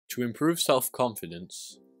To improve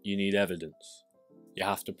self-confidence, you need evidence. You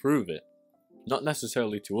have to prove it, not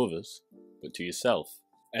necessarily to others, but to yourself.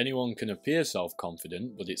 Anyone can appear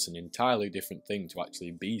self-confident, but it's an entirely different thing to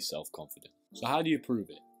actually be self-confident. So how do you prove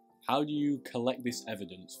it? How do you collect this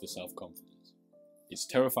evidence for self-confidence? It's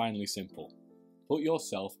terrifyingly simple. Put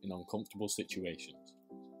yourself in uncomfortable situations.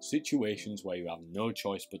 Situations where you have no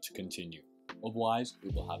choice but to continue. Otherwise,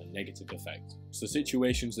 it will have a negative effect. So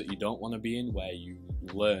situations that you don't want to be in, where you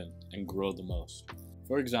learn and grow the most.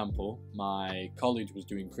 For example, my college was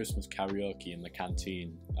doing Christmas karaoke in the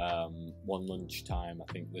canteen one lunchtime,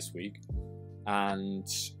 I think this week, and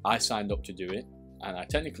I signed up to do it, and I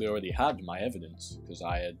technically already had my evidence because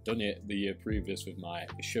I had done it the year previous with my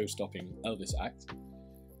show-stopping Elvis act,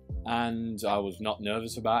 and I was not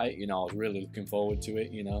nervous about it. I was really looking forward to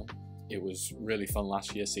it. It was really fun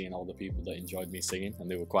last year seeing all the people that enjoyed me singing,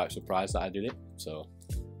 and they were quite surprised that I did it, so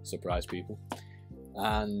surprise people.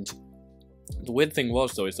 And the weird thing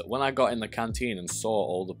was though, is that when I got in the canteen and saw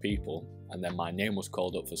all the people, and then my name was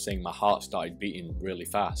called up for singing, my heart started beating really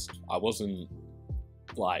fast. I wasn't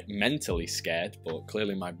like mentally scared, but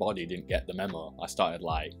clearly my body didn't get the memo. I started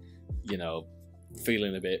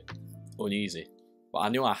feeling a bit uneasy, but I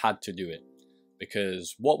knew I had to do it,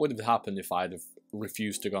 because what would have happened if I'd have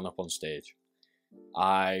refused to go up on stage?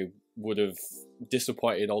 I would have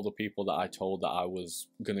disappointed all the people that I told that I was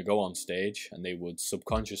going to go on stage, and they would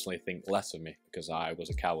subconsciously think less of me because I was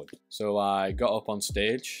a coward. So I got up on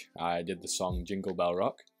stage, I did the song Jingle Bell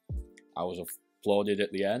Rock, I was applauded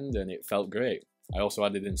at the end, and it felt great. I also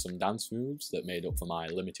added in some dance moves that made up for my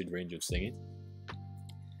limited range of singing,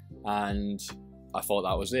 and I thought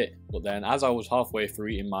that was it. But then as I was halfway through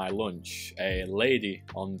eating my lunch, a lady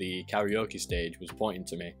on the karaoke stage was pointing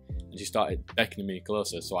to me, and she started beckoning me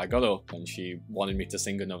closer. So I got up, and she wanted me to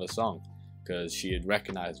sing another song because she had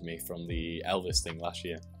recognized me from the Elvis thing last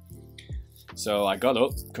year. So I got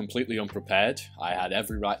up completely unprepared. I had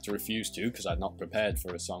every right to refuse to, because I'd not prepared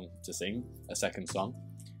for a song to sing, a second song.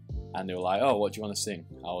 And they were like, "Oh, what do you want to sing?"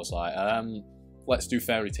 I was like, let's do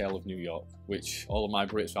Fairy Tale of New York, which all of my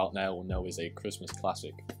Brits out there will know is a Christmas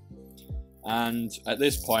classic. And at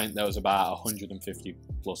this point, there was about 150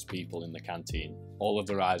 plus people in the canteen, all of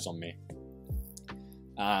their eyes on me.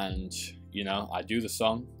 And, I do the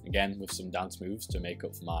song, again, with some dance moves to make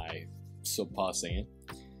up for my subpar singing.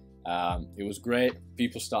 It was great.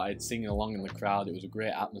 People started singing along in the crowd. It was a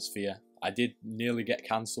great atmosphere. I did nearly get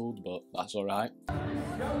cancelled, but that's alright.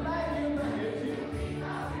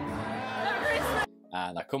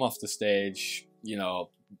 And I come off the stage,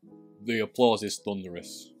 the applause is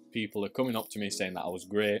thunderous. People are coming up to me saying that I was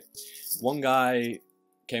great. One guy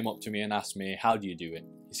came up to me and asked me, "How do you do it?"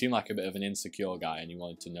 He seemed like a bit of an insecure guy, and he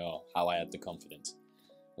wanted to know how I had the confidence.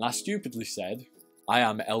 And I stupidly said, "I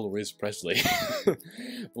am Elvis Presley." But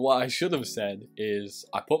what I should have said is,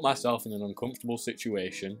 I put myself in an uncomfortable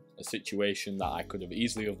situation, a situation that I could have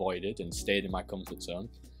easily avoided and stayed in my comfort zone.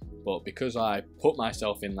 But because I put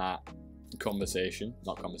myself in that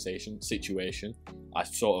situation, I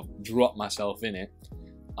sort of dropped myself in it.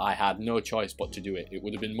 I had no choice but to do it. It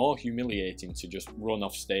would have been more humiliating to just run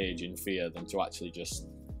off stage in fear than to actually just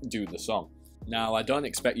do the song. Now, I don't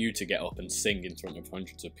expect you to get up and sing in front of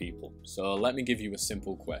hundreds of people, so let me give you a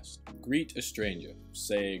simple quest. Greet a stranger.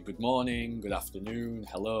 Say good morning, good afternoon,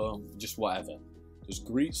 hello, just whatever. Just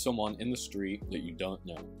greet someone in the street that you don't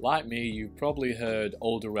know. Like me, you've probably heard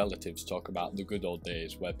older relatives talk about the good old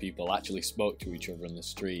days where people actually spoke to each other in the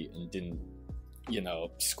street and didn't,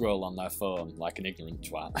 scroll on their phone like an ignorant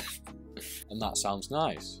twat. And that sounds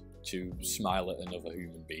nice, to smile at another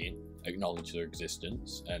human being, acknowledge their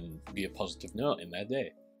existence, and be a positive note in their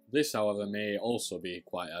day. This, however, may also be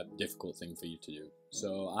quite a difficult thing for you to do.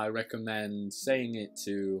 So I recommend saying it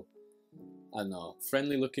to,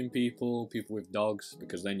 friendly looking people, people with dogs,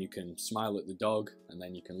 because then you can smile at the dog and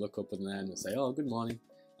then you can look up at them and say, "Oh, good morning."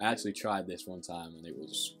 I actually tried this one time and it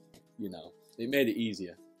was, it made it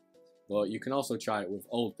easier. But you can also try it with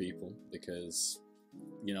old people because,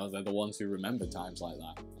 they're the ones who remember times like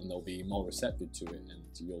that, and they'll be more receptive to it, and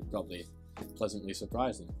you'll probably pleasantly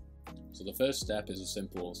surprise them. So the first step is a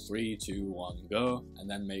simple 3, 2, 1, go, and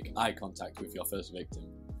then make eye contact with your first victim.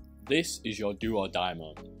 This is your do or die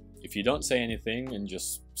moment. If you don't say anything and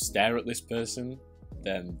just stare at this person,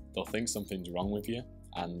 then they'll think something's wrong with you,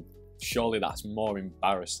 and surely that's more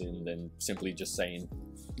embarrassing than simply just saying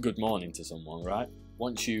good morning to someone, right?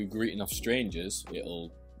 Once you greet enough strangers,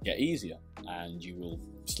 it'll get easier, and you will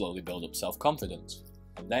slowly build up self-confidence.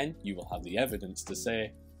 And then you will have the evidence to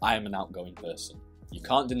say, "I am an outgoing person." You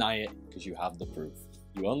can't deny it because you have the proof.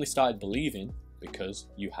 You only started believing because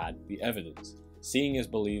you had the evidence. Seeing is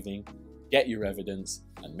believing. Get your evidence,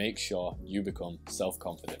 and make sure you become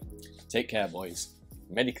self-confident. Take care, boys.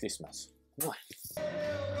 Merry Christmas. Mwah.